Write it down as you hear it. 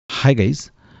Hi guys,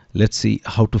 let's see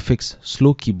how to fix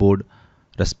slow keyboard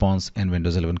response in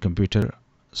Windows 11 computer,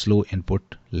 slow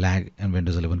input lag in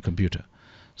Windows 11 computer.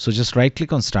 So just right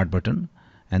click on start button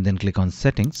and then click on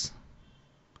settings.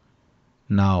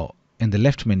 Now in the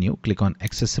left menu click on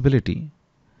accessibility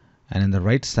and in the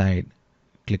right side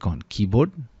click on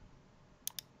keyboard.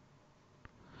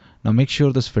 Now make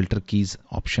sure this filter keys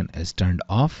option is turned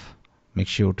off. Make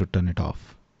sure to turn it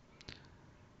off.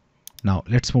 Now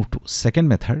let's move to second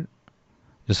method.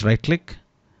 Just right click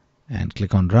and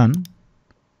click on run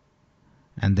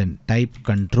and then type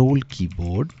control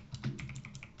keyboard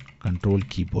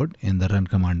in the run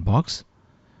command box.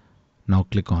 Now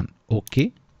click on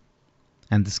OK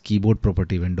and this keyboard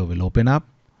property window will open up.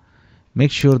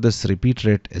 Make sure this repeat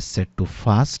rate is set to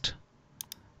fast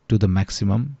to the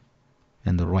maximum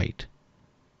and the right.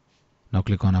 Now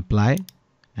click on apply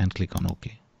and click on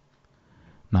OK.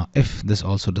 Now if this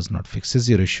also does not fixes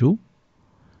your issue,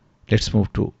 let's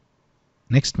move to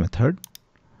next method.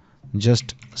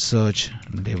 Just search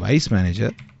device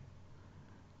manager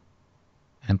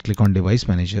and click on device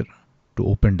manager to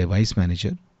open device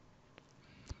manager.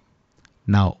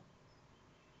 Now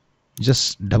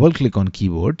just double click on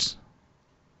keyboards.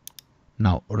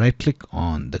 Now right click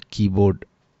on the keyboard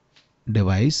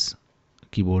device,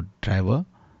 keyboard driver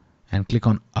and click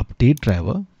on update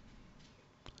driver.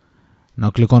 Now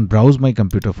click on browse my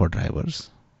computer for drivers.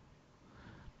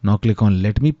 Now click on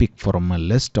let me pick from a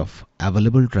list of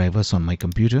available drivers on my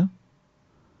computer.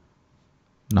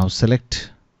 Now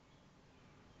select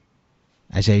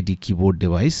HID keyboard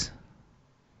device.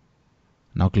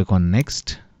 Now click on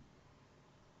next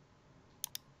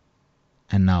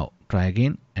and now try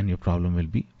again and your problem will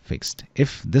be fixed.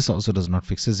 If this also does not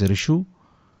fixes your issue,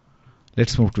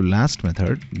 let's move to last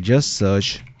method. Just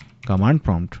search command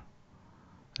prompt,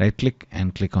 right click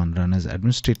and click on run as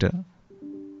administrator.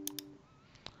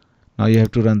 Now you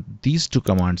have to run these two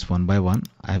commands one by one.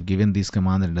 I have given these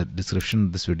commands in the description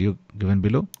of this video given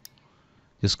below.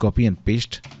 Just copy and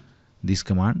paste these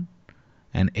commands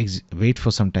and wait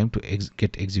for some time to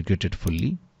get executed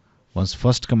fully. Once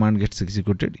first command gets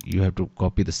executed, you have to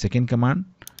copy the second command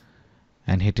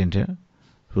and hit enter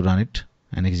to run it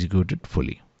and execute it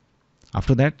fully.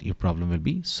 After that, your problem will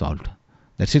be solved.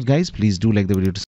 That's it guys. Please do like the video.